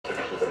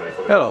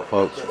Hello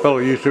folks, fellow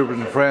YouTubers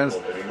and friends.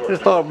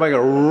 Just thought I'd make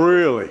a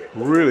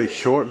really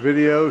short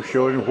video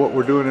showing what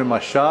we're doing in my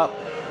shop.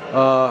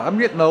 I'm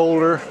getting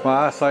older,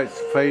 my eyesight's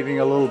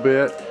fading a little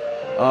bit.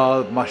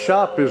 My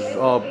shop is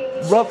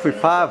roughly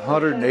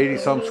 580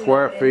 some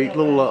square feet, a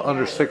little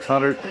under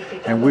 600,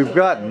 and we've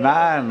got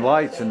 9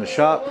 lights in the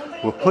shop.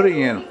 We're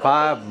putting in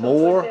 5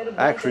 more,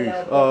 actually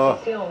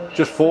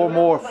just 4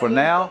 more for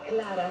now,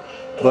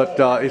 but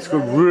it's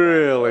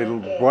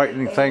really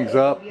brightening things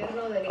up.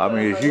 I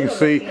mean, as you can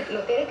see,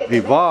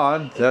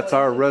 Yvonne, that's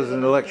our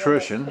resident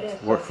electrician,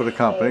 worked for the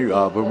company,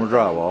 Boomer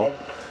Drywall.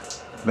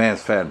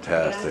 Man's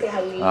fantastic.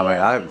 I mean,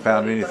 I haven't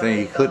found anything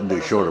he couldn't do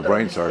short of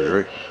brain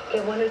surgery.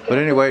 But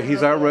anyway,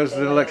 he's our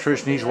resident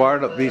electrician. He's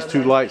wired up these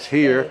 2 lights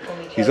here.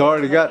 He's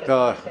already got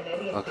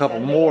a couple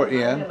more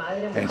in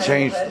and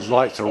changed the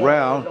lights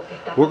around.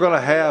 We're going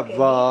to have,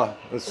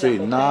 let's see,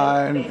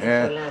 9,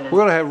 and we're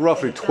going to have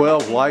roughly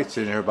 12 lights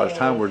in here by the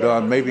time we're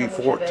done, maybe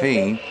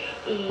 14.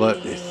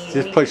 But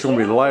this place is going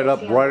to be light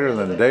up brighter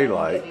than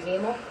daylight.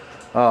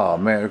 Oh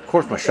man, of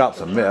course my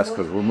shop's a mess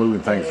because we're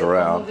moving things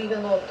around.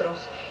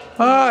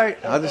 Alright,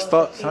 I just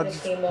thought I'd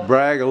just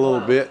brag a little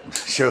bit,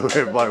 show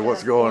everybody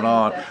what's going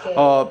on.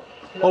 Hold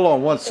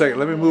on one second,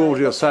 let me move over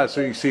to the other side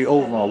so you can see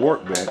over my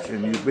workbench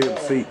and you'll be able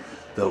to see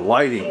the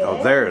lighting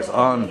of there is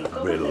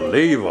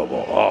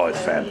unbelievable. Oh,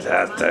 it's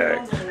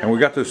fantastic. And we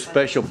got those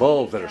special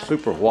bulbs that are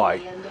super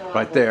white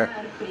right there.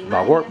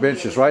 My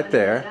workbench is right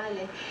there.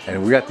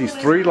 And we got these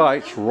 3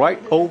 lights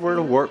right over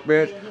the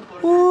workbench.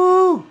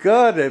 Woo,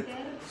 God, it's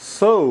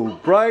so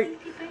bright.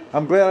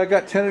 I'm glad I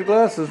got tinted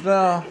glasses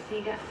now.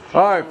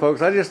 Alright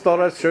folks, I just thought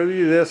I'd show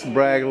you this and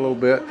brag a little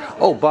bit.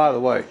 Oh, by the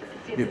way,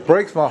 it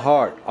breaks my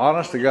heart,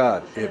 honest to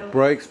God, it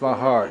breaks my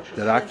heart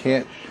that I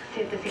can't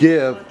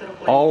give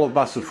all of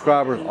my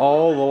subscribers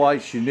all the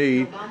lights you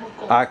need.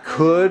 I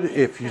could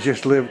if you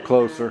just live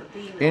closer.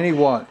 Any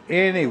one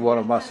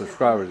of my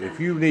subscribers, if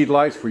you need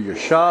lights for your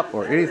shop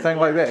or anything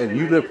like that and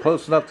you live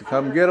close enough to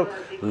come get them,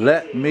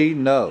 let me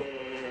know.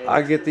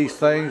 I get these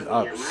things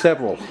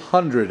several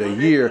hundred a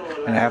year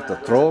and I have to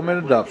throw them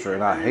in a dumpster,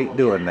 and I hate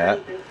doing that.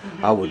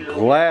 I would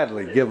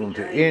gladly give them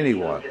to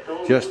anyone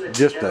just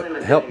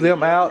to help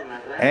them out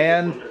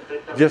and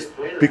just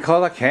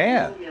because I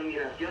can.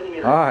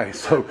 Alright,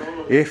 so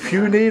if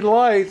you need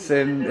lights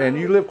and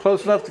you live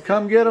close enough to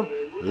come get them,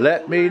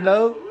 let me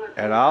know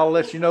and I'll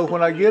let you know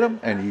when I get them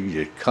and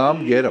you just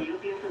come get them.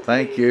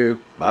 Thank you.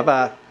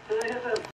 Bye-bye.